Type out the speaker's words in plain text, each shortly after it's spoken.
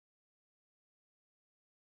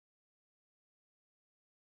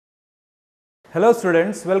Hello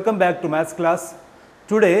students, welcome back to maths class.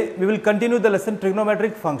 Today we will continue the lesson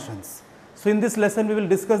trigonometric functions. So in this lesson we will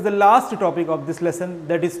discuss the last topic of this lesson,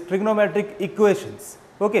 that is trigonometric equations.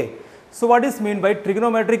 Okay. So what is meant by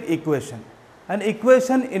trigonometric equation? An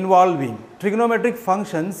equation involving trigonometric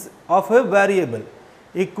functions of a variable.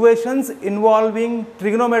 Equations involving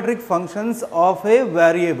trigonometric functions of a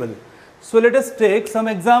variable. So let us take some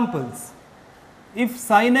examples. If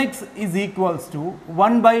sin x is equals to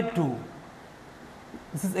 1 by 2,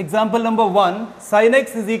 this is example number 1, sin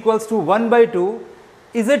x is equals to 1 by 2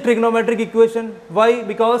 is a trigonometric equation. Why?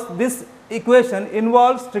 Because this equation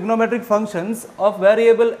involves trigonometric functions of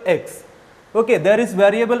variable x. Okay, there is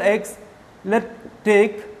variable x. Let's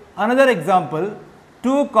take another example,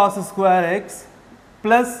 2 cos square x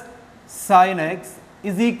plus sin x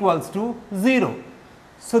is equals to 0.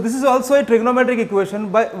 So this is also a trigonometric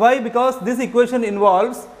equation. Why? Because this equation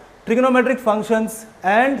involves trigonometric functions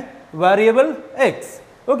and variable x.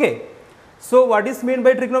 Okay. So what is meant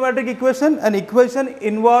by trigonometric equation? An equation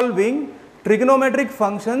involving trigonometric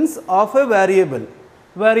functions of a variable.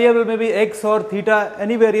 Variable may be x or theta,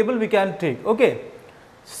 any variable we can take. Okay.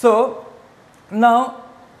 So now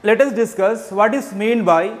let us discuss what is meant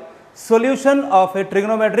by solution of a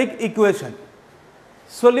trigonometric equation.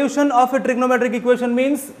 Solution of a trigonometric equation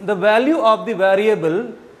means the value of the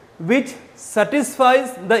variable which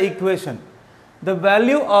satisfies the equation. The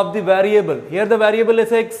value of the variable, here the variable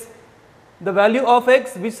is x, the value of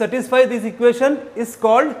x which satisfies this equation is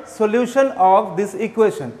called solution of this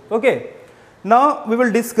equation. Okay. Now we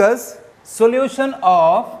will discuss solution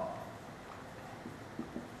of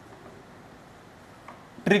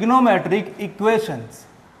trigonometric equations.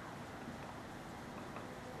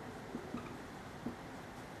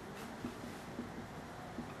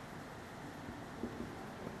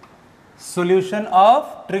 Solution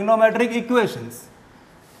of trigonometric equations.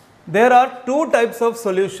 There are two types of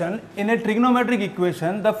solution in a trigonometric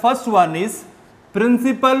equation. The first one is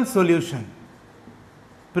principal solution.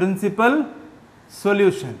 Principal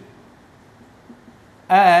solution.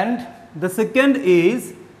 And the second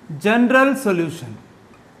is general solution.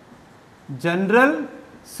 General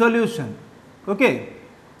solution. Okay.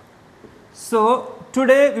 So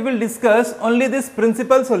today we will discuss only this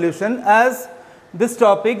principal solution, as this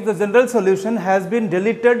topic, the general solution, has been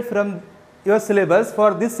deleted from your syllabus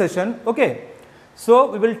for this session. Okay.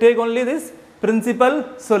 So we will take only this principal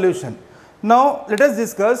solution. Now let us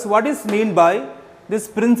discuss what is meant by this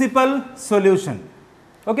principal solution.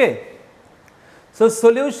 Okay. So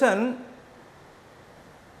solution,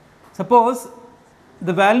 suppose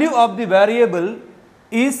the value of the variable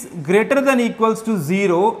is greater than equals to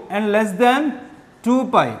 0 and less than 2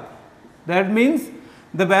 pi. That means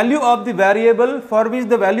the value of the variable for which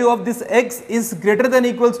the value of this x is greater than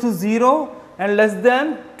equals to 0 and less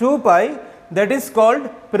than 2 pi, that is called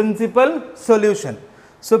principal solution.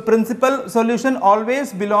 So principal solution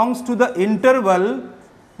always belongs to the interval,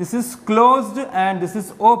 this is closed and this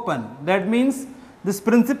is open. That means this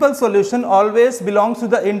principal solution always belongs to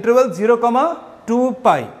the interval 0, 2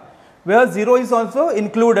 pi, where 0 is also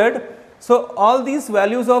included. So all these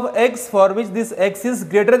values of x for which this x is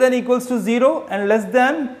greater than equals to 0 and less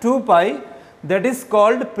than 2 pi, that is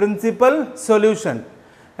called principal solution.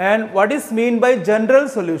 And what is meant by general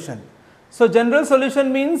solution? So general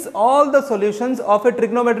solution means all the solutions of a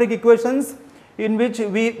trigonometric equations in which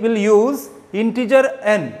we will use integer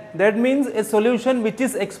n. That means a solution which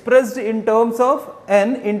is expressed in terms of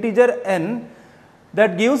n, integer n,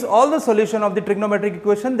 that gives all the solution of the trigonometric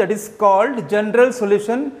equation, that is called general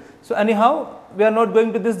solution. So anyhow, we are not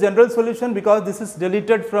going to this general solution because this is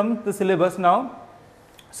deleted from the syllabus now.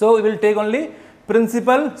 So we will take only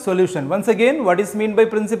principal solution. Once again, what is meant by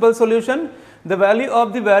principal solution? The value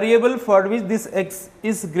of the variable for which this x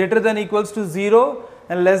is greater than equals to 0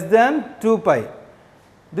 and less than 2 pi.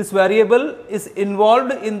 This variable is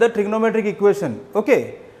involved in the trigonometric equation.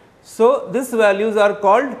 Okay. So these values are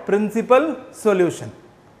called principal solution.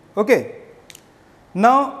 Okay.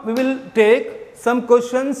 Now we will take some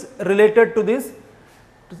questions related to this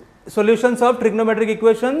solutions of trigonometric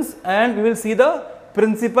equations, and we will see the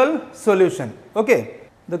principal solution. Okay.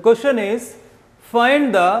 The question is,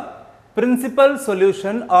 find the principal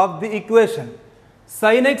solution of the equation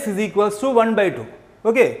sin x is equals to 1 by 2.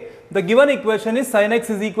 Okay. The given equation is sin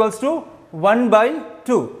x is equals to 1 by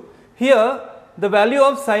 2. Here the value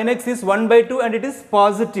of sin x is 1 by 2 and it is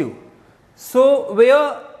positive. So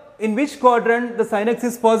in which quadrant the sin x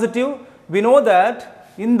is positive? We know that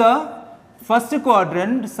in the first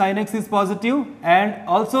quadrant sin x is positive, and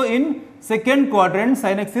also in second quadrant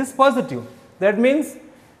sin x is positive. That means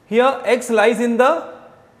here x lies in the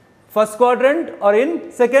first quadrant or in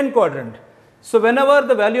second quadrant. So whenever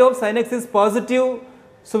the value of sin x is positive,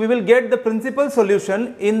 so we will get the principal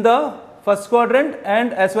solution in the first quadrant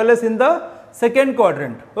and as well as in the second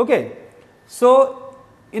quadrant. Okay. So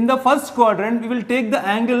in the first quadrant we will take the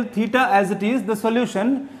angle theta as it is the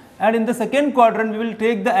solution, and in the second quadrant we will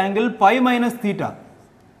take the angle pi minus theta.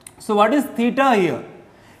 So what is theta here?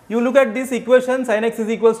 You look at this equation, sin x is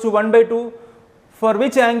equals to 1 by 2. For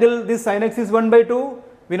which angle this sin x is 1 by 2?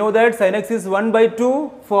 We know that sin x is 1 by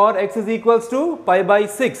 2 for x is equals to pi by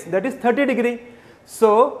 6, that is 30 degree.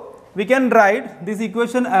 So we can write this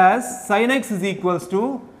equation as sin x is equals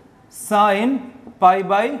to sin pi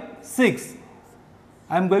by 6.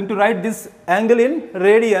 I am going to write this angle in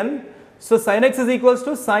radian. So sin x is equals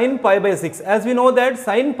to sin pi by 6. As we know that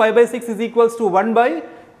sin pi by 6 is equals to 1 by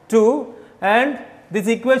 2, and this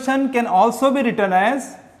equation can also be written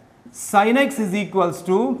as sin x is equals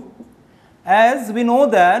to, as we know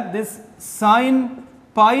that this sin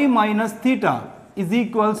pi minus theta is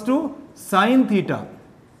equals to sin theta.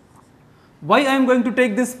 Why I am going to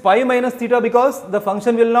take this pi minus theta? Because the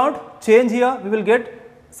function will not change here, we will get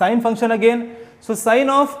sin function again. So sin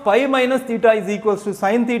of pi minus theta is equals to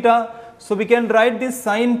sin theta. So we can write this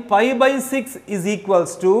sin pi by 6 is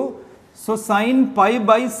equals to, so sin pi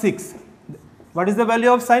by 6. What is the value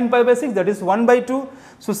of sin pi by 6? That is 1 by 2.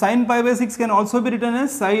 So sin pi by 6 can also be written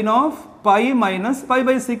as sin of pi minus pi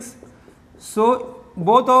by 6. So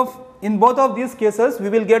in both of these cases we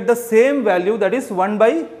will get the same value, that is 1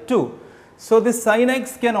 by 2. So this sin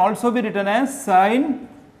x can also be written as sin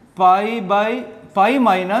pi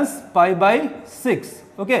minus pi by 6.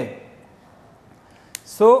 Okay.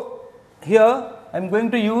 So here I am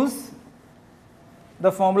going to use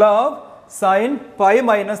the formula of sin pi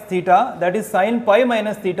minus theta, that is sin pi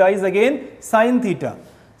minus theta is again sin theta.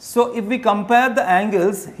 So if we compare the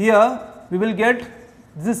angles here, we will get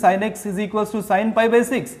this sin x is equals to sin pi by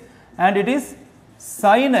 6, and it is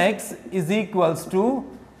sin x is equals to,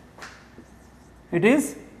 it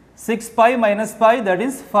is 6 pi minus pi, that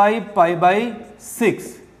is 5 pi by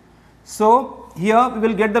 6. So here we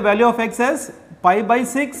will get the value of x as pi by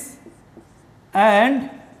 6 and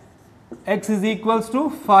x is equals to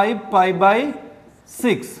 5 pi by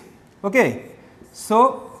 6. Okay.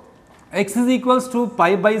 So x is equals to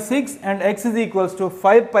pi by 6 and x is equals to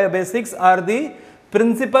 5 pi by 6 are the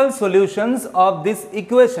principal solutions of this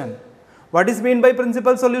equation. What is meant by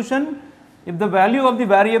principal solution? If the value of the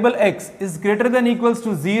variable x is greater than equals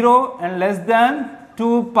to 0 and less than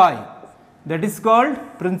 2 pi, that is called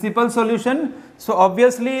principal solution. So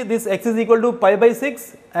obviously this x is equal to pi by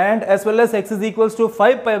 6 and as well as x is equals to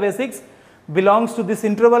 5 pi by 6 belongs to this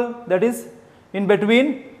interval, that is in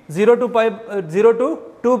between 0 to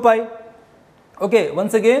 2 pi. Okay,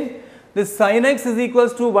 once again this sin x is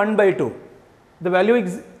equals to 1 by 2. The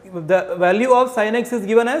value of sin x is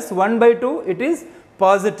given as 1 by 2, it is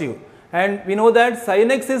positive. And we know that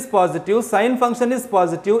sin x is positive, sin function is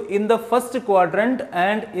positive in the first quadrant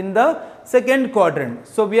and in the second quadrant.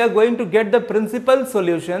 So we are going to get the principal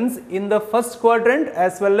solutions in the first quadrant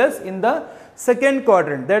as well as in the second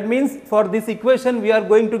quadrant. That means for this equation we are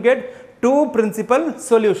going to get two principal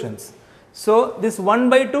solutions. So this 1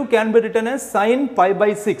 by 2 can be written as sin pi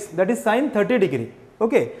by 6, that is sin 30 degree.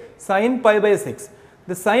 Okay, sin pi by 6.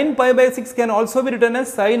 The sin pi by 6 can also be written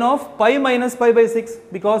as sin of pi minus pi by 6,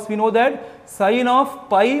 because we know that sin of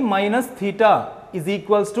pi minus theta is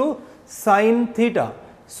equals to sin theta.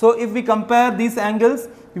 So if we compare these angles,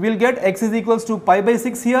 we will get x is equals to pi by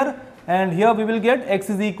 6 here, and here we will get x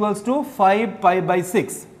is equals to 5 pi by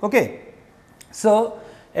 6. Okay. So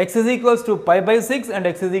x is equals to pi by 6 and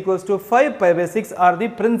x is equals to 5 pi by 6 are the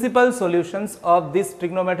principal solutions of this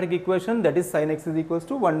trigonometric equation, that is sin x is equals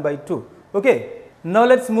to 1 by 2. Okay. Now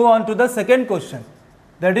let us move on to the second question,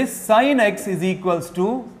 that is sin x is equals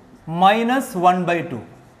to minus 1 by 2.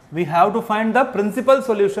 We have to find the principal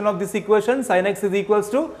solution of this equation, sin x is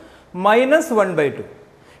equals to minus 1 by 2.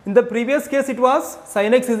 In the previous case it was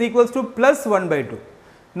sin x is equals to plus 1 by 2.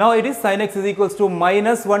 Now it is sin x is equals to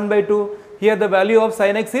minus 1 by 2. Here the value of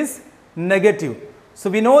sin x is negative.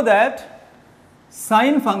 So we know that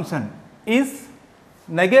sin function is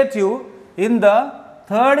negative in the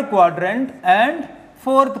third quadrant and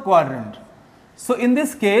fourth quadrant. So in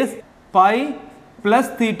this case pi plus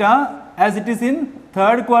theta, as it is in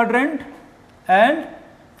third quadrant and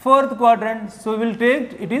fourth quadrant, so we will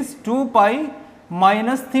take it is 2 pi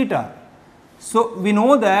minus theta. So we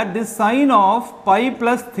know that this sin of pi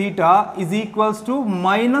plus theta is equals to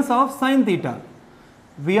minus of sin theta.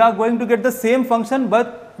 We are going to get the same function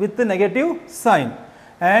but with the negative sign,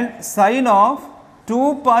 and sin of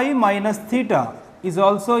 2 pi minus theta is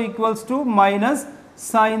also equals to minus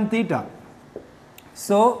sin theta.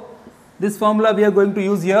 So this formula we are going to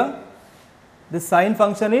use here. This sine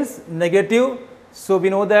function is negative. So, we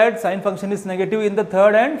know that sine function is negative in the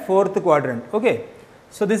third and fourth quadrant. Okay.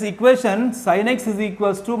 So, this equation sin x is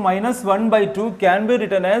equals to minus 1 by 2 can be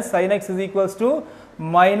written as sin x is equals to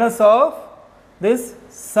minus of this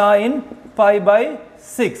sin pi by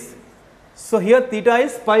 6. So, here theta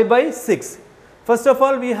is pi by 6. First of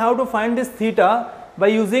all, we have to find this theta by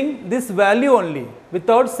using this value only.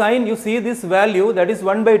 Without sine, you see this value, that is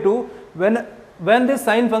 1 by 2 when this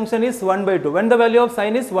sine function is 1 by 2, when the value of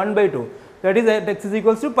sine is 1 by 2, that is at x is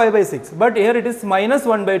equals to pi by 6, but here it is minus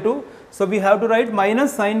 1 by 2. So, we have to write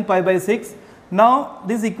minus sine pi by 6. Now,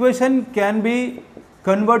 this equation can be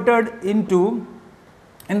converted into,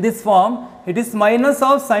 in this form, it is minus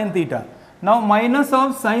of sine theta. Now, minus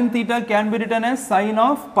of sine theta can be written as sine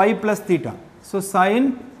of pi plus theta. So,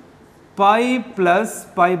 sine pi plus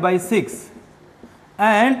pi by 6,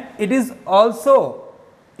 and it is also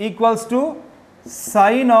equals to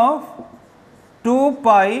sine of 2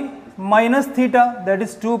 pi minus theta, that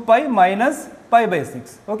is 2 pi minus pi by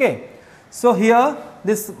 6. Okay. So, here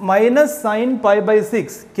this minus sine pi by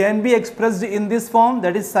 6 can be expressed in this form,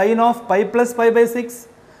 that is sine of pi plus pi by 6,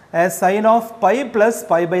 as sine of pi plus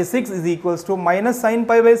pi by 6 is equals to minus sine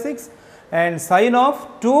pi by 6, and sine of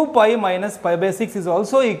 2 pi minus pi by 6 is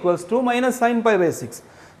also equals to minus sine pi by 6.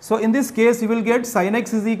 So, in this case you will get sin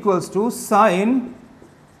x is equals to sine,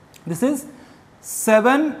 this is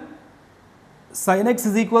 7, sin x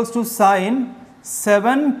is equals to sine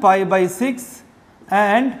 7 pi by 6,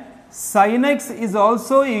 and sin x is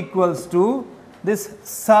also equals to this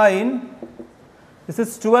sine, this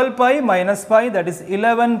is 12 pi minus pi, that is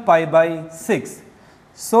 11 pi by 6.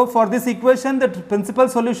 So, for this equation the principal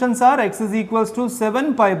solutions are x is equals to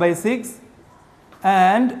 7 pi by 6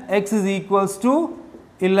 and x is equals to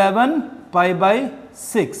 11 pi by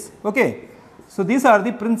 6. Okay. So, these are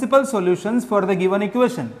the principal solutions for the given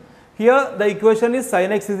equation. Here the equation is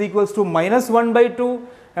sin x is equals to minus 1 by 2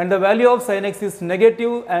 and the value of sin x is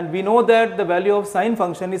negative, and we know that the value of sine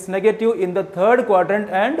function is negative in the third quadrant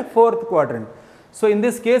and fourth quadrant. So, in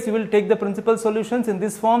this case you will take the principal solutions in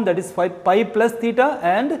this form, that is pi plus theta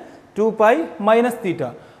and 2 pi minus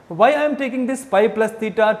theta. Why I am taking this pi plus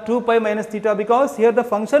theta, 2 pi minus theta? Because here the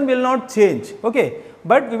function will not change, okay,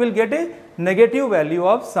 but we will get a negative value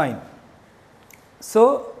of sine.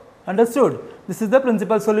 So, understood? This is the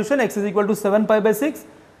principal solution, x is equal to 7 pi by 6,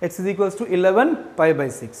 x is equals to 11 pi by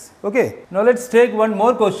 6. Okay. Now, let us take one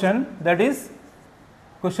more question, that is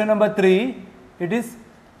question number 3. It is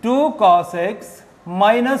 2 cos x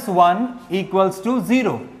minus 1 equals to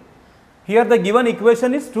 0. Here the given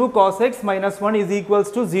equation is 2 cos x minus 1 is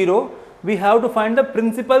equals to 0. We have to find the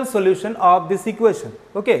principal solution of this equation.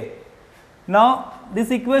 Okay. Now, this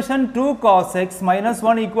equation 2 cos x minus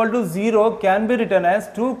 1 equal to 0 can be written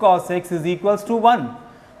as 2 cos x is equals to 1.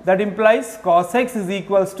 That implies cos x is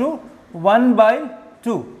equals to 1 by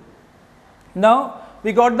 2. Now,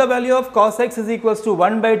 we got the value of cos x is equals to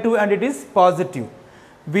 1 by 2 and it is positive.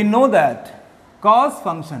 We know that cos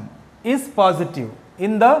function is positive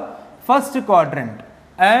in the first quadrant,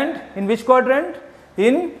 and in which quadrant?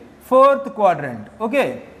 In fourth quadrant.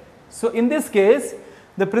 Okay. So, in this case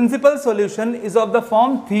the principal solution is of the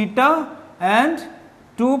form theta and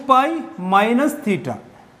 2 pi minus theta.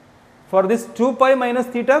 For this 2 pi minus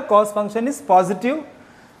theta, cos function is positive,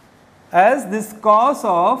 as this cos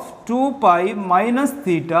of 2 pi minus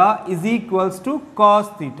theta is equals to cos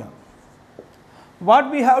theta.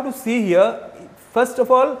 What we have to see here, first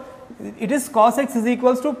of all, it is cos x is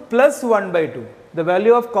equals to plus 1 by 2. The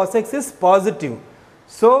value of cos x is positive.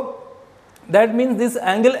 So, that means this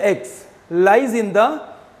angle x lies in the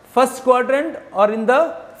first quadrant or in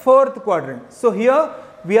the fourth quadrant. So, here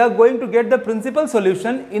we are going to get the principal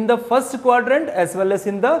solution in the first quadrant as well as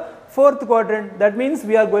in the fourth quadrant. That means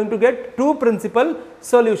we are going to get two principal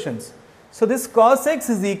solutions. So, this cos x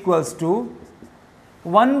is equals to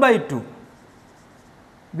 1 by 2.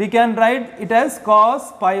 We can write it as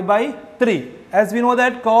cos pi by 3, as we know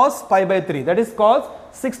that cos pi by 3, that is cos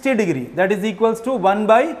 60 degree, that is equals to 1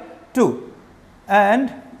 by 2,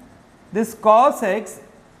 and this cos x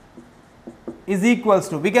is equals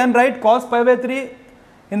to, we can write cos pi by 3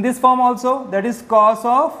 in this form also, that is cos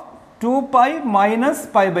of 2 pi minus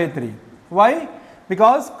pi by 3. Why?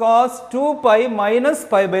 Because cos 2 pi minus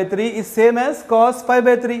pi by 3 is same as cos pi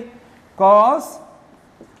by 3. Cos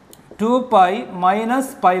 2 pi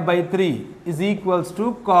minus pi by 3 is equals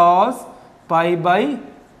to cos pi by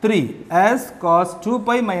 3, as cos 2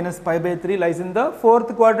 pi minus pi by 3 lies in the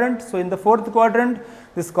fourth quadrant. So, in the fourth quadrant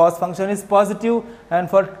this cos function is positive, and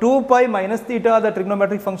for 2 pi minus theta the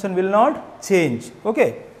trigonometric function will not change.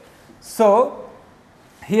 Okay. So,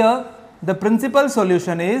 here the principal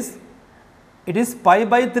solution is, it is pi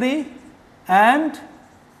by 3 and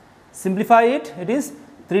simplify it, it is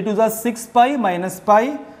 3 to the 6 pi minus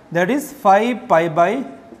pi, that is 5 pi by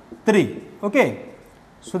 3. Okay.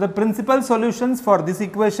 So, the principal solutions for this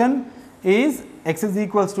equation is x is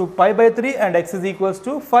equals to pi by 3 and x is equals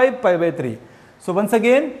to 5 pi by 3. So, once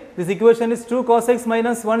again this equation is 2 cos x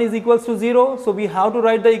minus 1 is equals to 0. So, we have to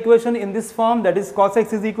write the equation in this form, that is cos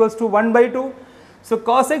x is equals to 1 by 2. So,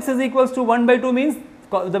 cos x is equals to 1 by 2 means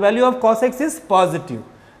the value of cos x is positive,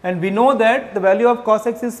 and we know that the value of cos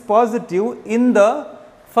x is positive in the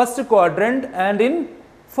first quadrant and in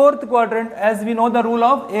fourth quadrant, as we know the rule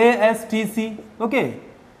of ASTC. Okay.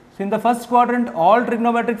 So, in the first quadrant all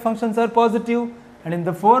trigonometric functions are positive, and in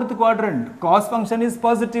the fourth quadrant cos function is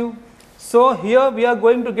positive. So, here we are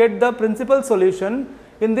going to get the principal solution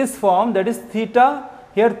in this form, that is theta.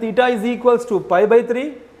 Here theta is equals to pi by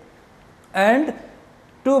 3 and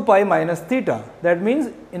 2 pi minus theta, that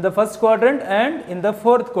means in the first quadrant and in the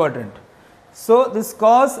fourth quadrant. So, this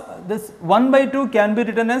 1 by 2 can be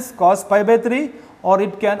written as cos pi by 3, or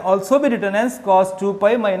it can also be written as cos 2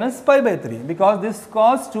 pi minus pi by 3, because this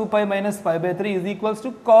cos 2 pi minus pi by 3 is equals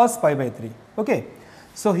to cos pi by 3. Okay.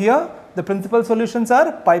 So, here the principal solutions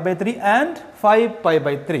are pi by 3 and 5 pi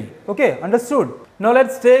by 3. Okay, understood. Now, let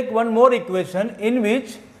us take one more equation in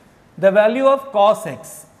which the value of cos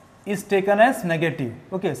x is taken as negative.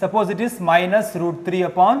 Okay, suppose it is minus root 3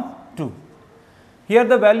 upon 2. Here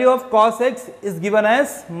the value of cos x is given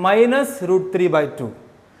as minus root 3 by 2.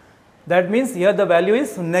 That means here the value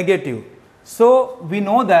is negative. So, we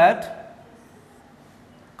know that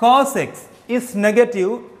cos x is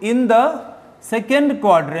negative in the second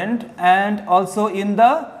quadrant and also in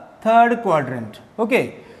the third quadrant.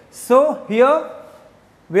 Okay. So, here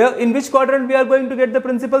in which quadrant we are going to get the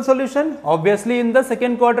principal solution? Obviously in the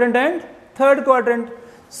second quadrant and third quadrant.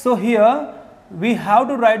 So, here we have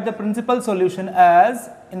to write the principal solution as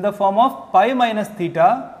in the form of pi minus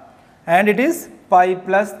theta, and it is pi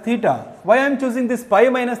plus theta. Why I am choosing this pi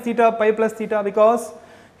minus theta, pi plus theta? Because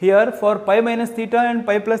here for pi minus theta and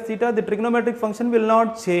pi plus theta the trigonometric function will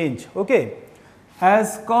not change. Okay.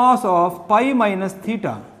 As cos of pi minus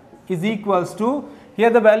theta is equals to, here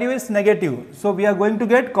the value is negative. So, we are going to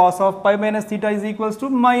get cos of pi minus theta is equals to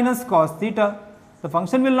minus cos theta. The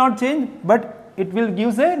function will not change, but it will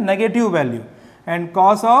give a negative value, and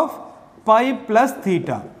cos of pi plus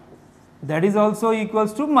theta, that is also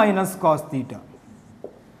equals to minus cos theta.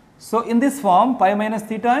 So, in this form pi minus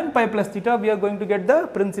theta and pi plus theta we are going to get the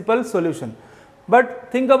principal solution.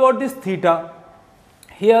 But think about this theta.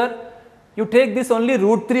 Here you take this only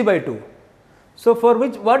root 3 by 2. So, for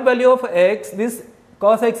what value of x, this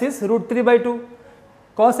cos x is root 3 by 2.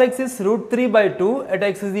 Cos x is root 3 by 2 at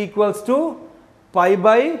x is equals to pi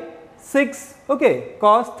by 6. Okay,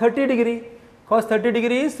 cos 30 degree. Cos 30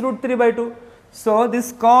 degree is root 3 by 2. So,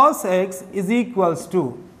 this cos x is equals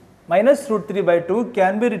to minus root 3 by 2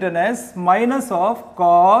 can be written as minus of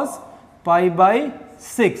cos pi by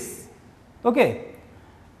 6. Okay.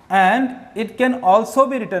 And it can also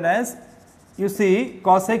be written as, you see,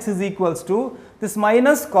 cos x is equals to this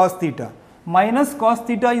minus cos theta. Minus cos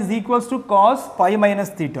theta is equals to cos pi minus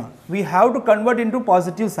theta. We have to convert into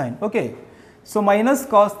positive sign. Okay. So, minus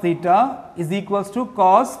cos theta is equals to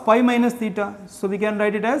cos pi minus theta. So, we can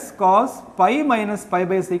write it as cos pi minus pi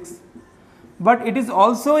by 6. But it is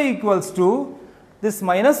also equals to, this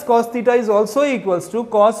minus cos theta is also equals to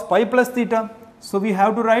cos pi plus theta. So, we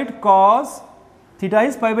have to write cos theta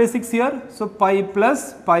is pi by 6 here. So, pi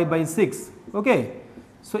plus pi by 6. Okay.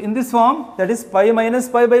 So, in this form, that is pi minus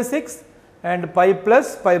pi by 6 and pi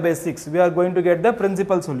plus pi by 6, we are going to get the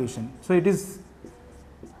principal solution. So, it is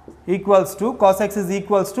equals to, cos x is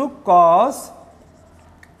equals to cos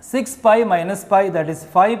 6 pi minus pi, that is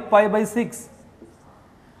 5 pi by 6,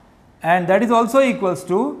 and that is also equals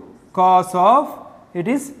to cos of, it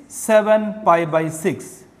is 7 pi by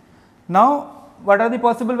 6. Now, what are the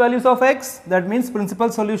possible values of x? That means principal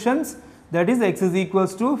solutions, that is x is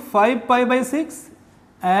equals to 5 pi by 6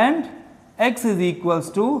 and x is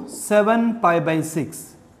equals to 7 pi by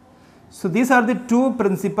 6. So, these are the two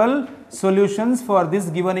principal solutions for this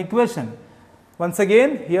given equation. Once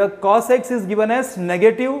again, here cos x is given as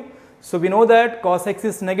negative. So, we know that cos x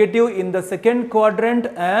is negative in the second quadrant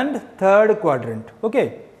and third quadrant.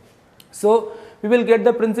 Okay. So, we will get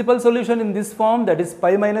the principal solution in this form, that is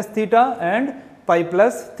pi minus theta and pi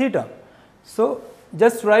plus theta. So,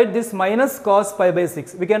 just write this minus cos pi by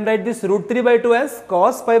 6. We can write this root 3 by 2 as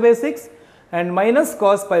cos pi by 6, and minus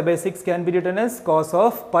cos pi by 6 can be written as cos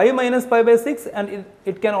of pi minus pi by 6, and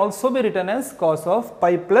it can also be written as cos of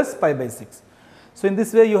pi plus pi by 6. So, in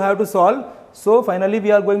this way you have to solve So finally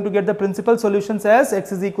we are going to get the principal solutions as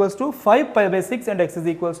x is equals to 5 pi by 6 and x is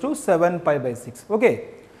equals to 7 pi by 6. Okay.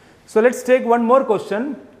 So let's take one more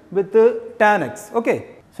question with tan x.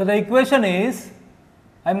 Okay. So the equation is,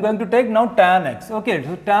 I am going to take now tan x. Okay.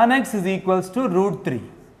 So tan x is equals to root 3.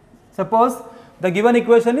 Suppose the given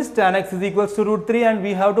equation is tan x is equals to root 3 and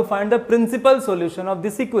we have to find the principal solution of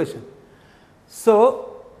this equation.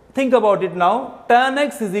 So think about it now, tan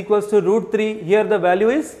x is equals to root 3, here the value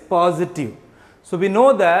is positive. So we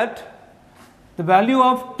know that the value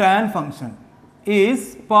of tan function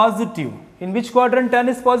is positive. In which quadrant tan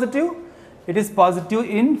is positive? It is positive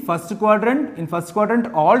in first quadrant. In first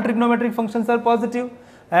quadrant all trigonometric functions are positive,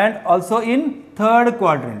 and also in third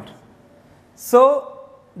quadrant. So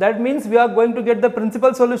that means we are going to get the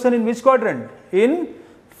principal solution in which quadrant? In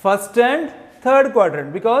first and third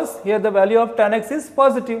quadrant, because here the value of tan x is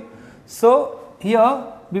positive. So here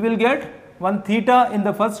we will get one theta in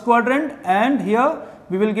the first quadrant, and here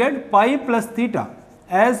we will get pi plus theta,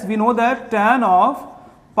 as we know that tan of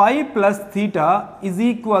pi plus theta is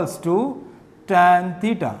equals to tan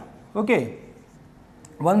theta. Okay.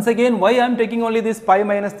 Once again, why I am taking only this pi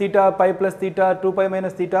minus theta, pi plus theta, 2 pi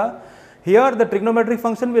minus theta? Here the trigonometric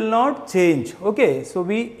function will not change. Okay. So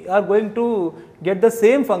we are going to get the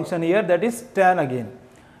same function here, that is tan again.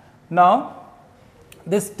 Now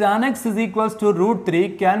this tan x is equals to root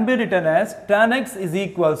 3 can be written as tan x is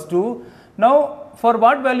equals to, now for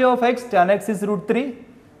what value of x tan x is root 3?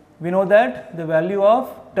 We know that the value of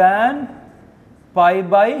tan pi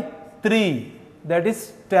by 3, that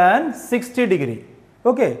is tan 60 degree.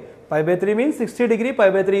 Okay. Pi by 3 means 60 degree, pi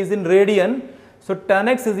by 3 is in radian. So tan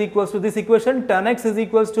x is equals to this equation, tan x is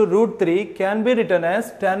equals to root 3 can be written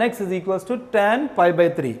as tan x is equals to tan pi by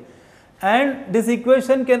 3. And this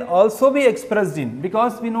equation can also be expressed in,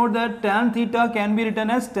 because we know that tan theta can be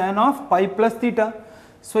written as tan of pi plus theta.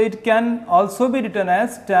 So it can also be written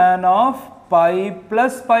as tan of pi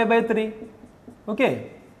plus pi by 3.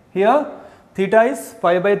 Okay. Here theta is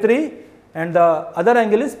pi by 3 and the other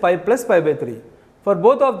angle is pi plus pi by 3. For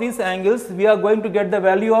both of these angles we are going to get the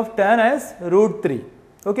value of tan as root 3.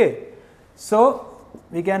 Okay. So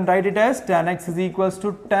we can write it as tan x is equals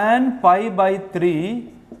to tan pi by 3,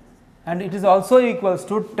 and it is also equals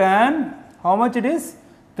to tan, how much it is?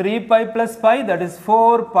 3 pi plus pi, that is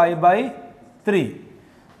 4 pi by 3.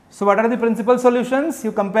 So what are the principal solutions?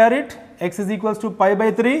 You compare it, x is equals to pi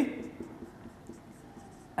by 3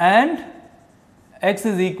 and x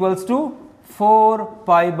is equals to 4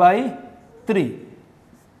 pi by 3.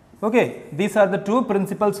 Okay, these are the two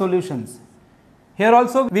principal solutions. Here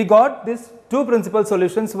also we got these two principal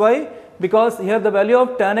solutions. Why? Because here the value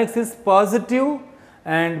of tan x is positive,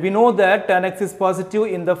 and we know that tan x is positive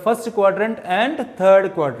in the first quadrant and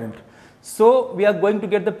third quadrant. So we are going to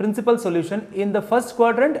get the principal solution in the first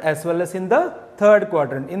quadrant as well as in the third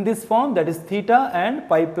quadrant in this form, that is theta and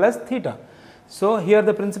pi plus theta. So here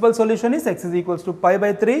the principal solution is x is equals to pi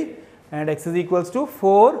by 3 and x is equals to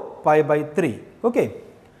 4 pi by 3. Okay.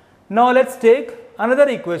 Now let us take another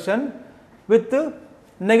equation with the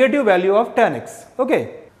negative value of tan x.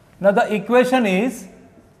 Okay. Now the equation is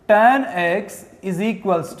tan x is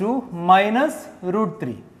equals to minus root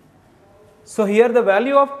 3. So here the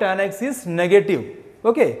value of tan x is negative.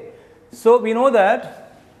 Okay. So we know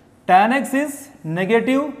that tan x is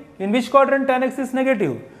negative. In which quadrant tan x is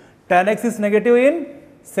negative? Tan x is negative in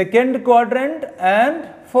second quadrant and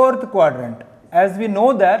fourth quadrant. As we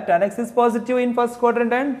know that tan x is positive in first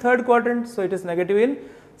quadrant and third quadrant, so it is negative in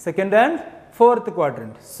second and fourth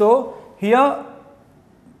quadrant. So here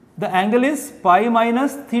the angle is pi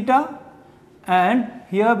minus theta, and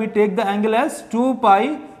here we take the angle as 2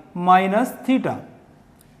 pi minus theta.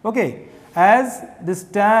 Okay. As this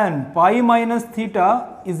tan pi minus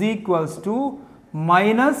theta is equals to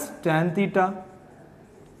minus tan theta,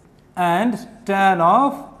 and tan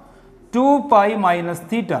of 2 pi minus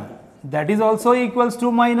theta, that is also equals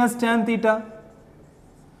to minus tan theta.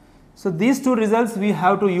 So these two results we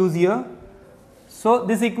have to use here. So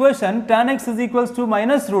this equation tan x is equals to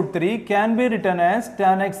minus root 3 can be written as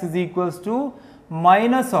tan x is equals to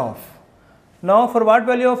minus of. Now for what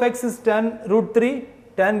value of x is tan root 3?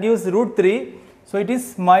 Tan gives root 3. So it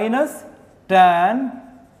is minus tan,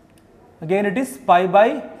 again it is pi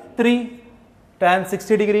by 3. Tan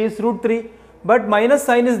 60 degree is root 3, but minus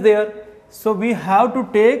sign is there. So we have to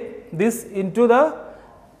take this into the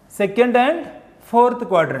second and fourth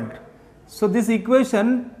quadrant. So this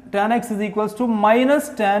equation tan x is equals to minus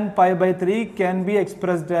tan pi by 3 can be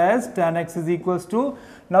expressed as tan x is equals to,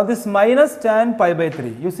 now this minus tan pi by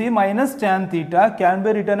 3, you see minus tan theta can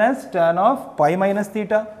be written as tan of pi minus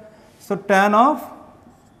theta. So tan of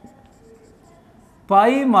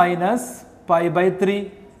pi minus pi by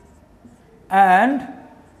 3, and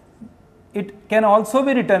it can also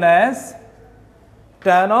be written as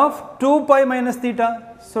tan of 2 pi minus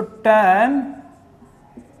theta. So, tan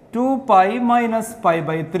 2 pi minus pi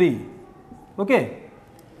by 3. Okay.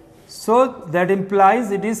 So, that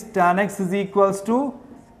implies it is tan x is equals to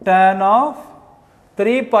tan of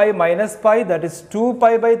 3 pi minus pi, that is 2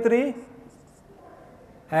 pi by 3,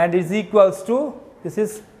 and is equals to, this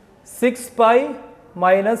is 6 pi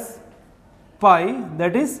minus pi,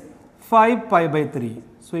 that is 5 pi by 3.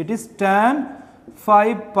 So, it is tan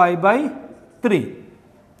 5 pi by 3.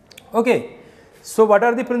 Okay. So, what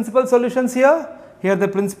are the principal solutions here? Here the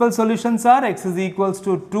principal solutions are x is equals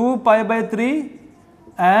to 2 pi by 3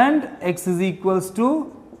 and x is equals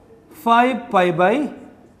to 5 pi by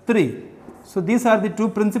 3. So, these are the two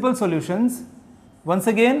principal solutions. Once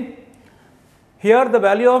again, here the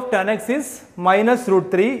value of tan x is minus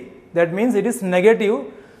root 3, that means it is negative.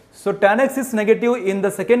 So, tan x is negative in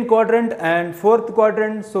the second quadrant and fourth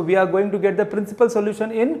quadrant. So, we are going to get the principal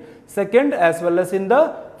solution in second as well as in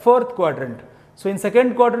the fourth quadrant. So, in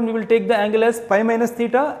second quadrant we will take the angle as pi minus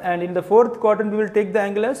theta, and in the fourth quadrant we will take the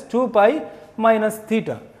angle as 2 pi minus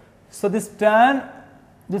theta. So, this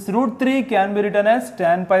root 3 can be written as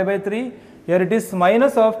tan pi by 3. Here it is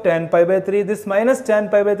minus of tan pi by 3. This minus tan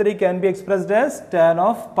pi by 3 can be expressed as tan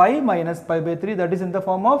of pi minus pi by 3, that is in the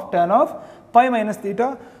form of tan of pi minus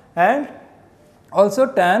theta, and also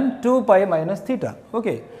tan 2 pi minus theta.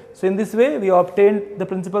 Okay. So, in this way we obtained the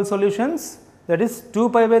principal solutions, that is 2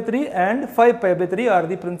 pi by 3 and 5 pi by 3 are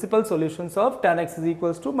the principal solutions of tan x is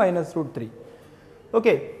equals to minus root 3.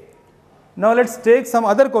 Okay. Now, let us take some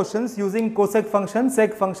other questions using cosec function,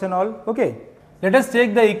 sec function all. Okay. Let us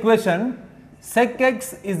take the equation sec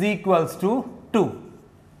x is equals to 2.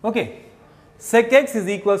 Okay. Sec x is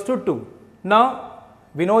equals to 2. Now,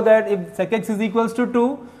 we know that if sec x is equals to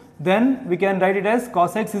 2, then we can write it as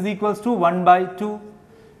cos x is equals to 1 by 2.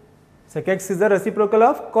 Sec x is the reciprocal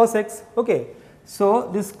of cos x. Okay. So,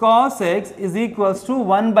 this cos x is equals to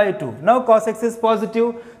 1 by 2. Now, cos x is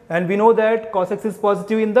positive, and we know that cos x is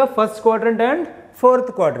positive in the first quadrant and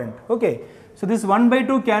fourth quadrant. Okay. So, this 1 by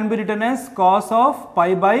 2 can be written as cos of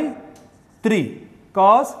pi by 3,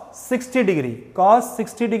 cos 60 degree. Cos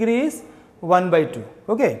 60 degree is 1 by 2.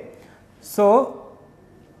 Okay. So,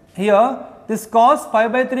 here this cos pi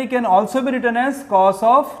by 3 can also be written as cos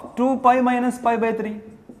of 2 pi minus pi by 3.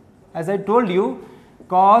 As I told you,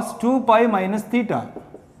 cos 2 pi minus theta,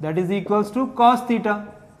 that is equals to cos theta.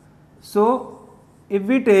 So, if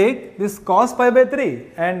we take this cos pi by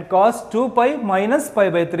 3 and cos 2 pi minus pi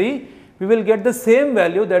by 3, we will get the same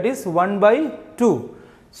value, that is 1 by 2.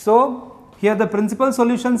 So, here the principal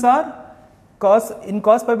solutions are in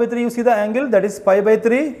cos pi by 3 you see the angle, that is pi by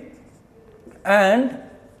 3, and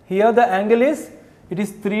here the angle is, it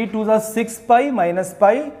is 3 to the 6 pi minus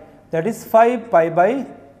pi, that is 5 pi by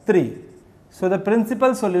 3. So, the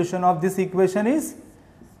principal solution of this equation is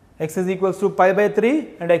x is equals to pi by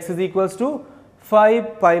 3 and x is equals to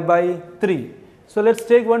 5 pi by 3. So, let us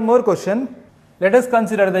take one more question. Let us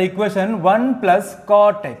consider the equation 1 plus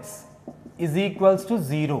cot x is equals to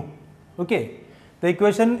 0. Okay. The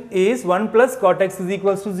equation is 1 plus cot x is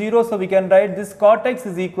equals to 0. So, we can write this cot x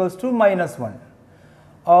is equals to minus 1,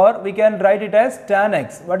 or we can write it as tan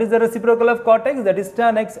x. What is the reciprocal of cot x? That is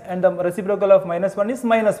tan x, and the reciprocal of minus 1 is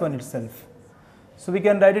minus 1 itself. So, we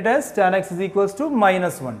can write it as tan x is equals to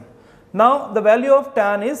minus 1. Now, the value of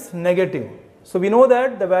tan is negative. So, we know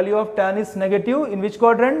that the value of tan is negative in which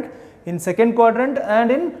quadrant? In second quadrant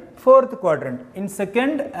and in fourth quadrant. In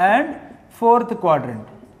second and fourth quadrant,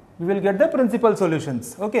 we will get the principal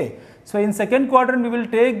solutions. Okay. So, in second quadrant we will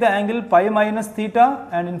take the angle pi minus theta,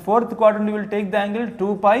 and in fourth quadrant we will take the angle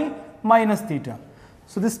 2 pi minus theta.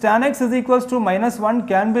 So, this tan x is equals to minus 1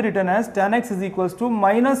 can be written as tan x is equals to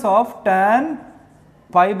minus of tan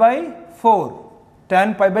pi by 4.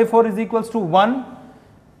 Tan pi by 4 is equals to 1,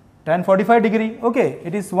 tan 45 degree, okay,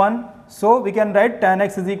 it is 1. So, we can write tan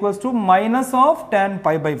x is equals to minus of tan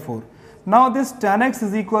pi by 4. Now, this tan x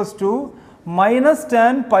is equals to minus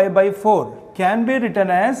tan pi by 4 can be written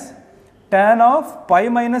as tan of pi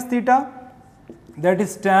minus theta, that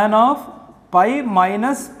is tan of pi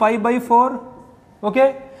minus pi by 4,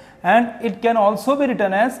 okay, and it can also be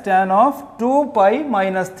written as tan of 2 pi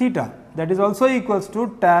minus theta, that is also equals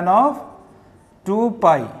to tan of 2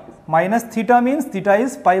 pi minus theta, means theta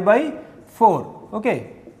is pi by 4.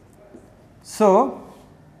 Okay. So,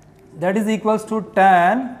 that is equals to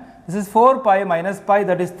tan, this is 4 pi minus pi,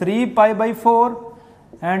 that is 3 pi by 4,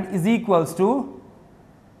 and is equals to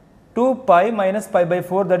 2 pi minus pi by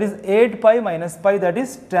 4, that is 8 pi minus pi, that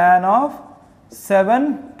is tan of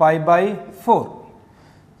 7 pi by 4.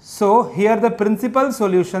 So here the principal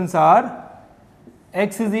solutions are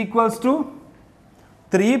x is equals to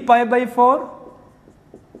 3 pi by 4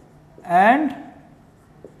 and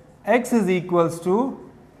x is equals to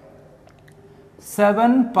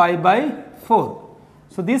 7 pi by 4.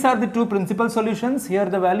 So these are the two principal solutions. Here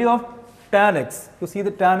the value of tan x, you see the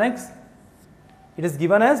tan x, it is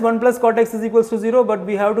given as 1 plus cot x is equals to 0, but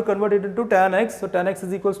we have to convert it into tan x. So tan x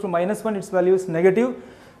is equals to minus 1, its value is negative.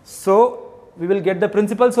 So we will get the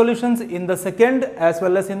principal solutions in the second as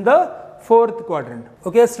well as in the fourth quadrant.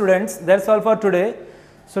 Okay students, that's all for today.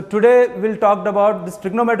 So today we will talk about this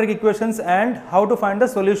trigonometric equations and how to find the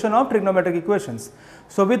solution of trigonometric equations.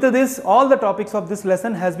 So with this, all the topics of this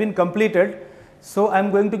lesson has been completed. So I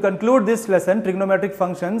am going to conclude this lesson, trigonometric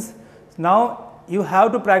functions. Now you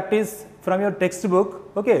have to practice from your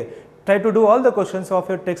textbook. Okay, try to do all the questions of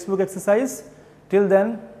your textbook exercise. Till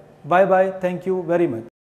then, bye bye. Thank you very much.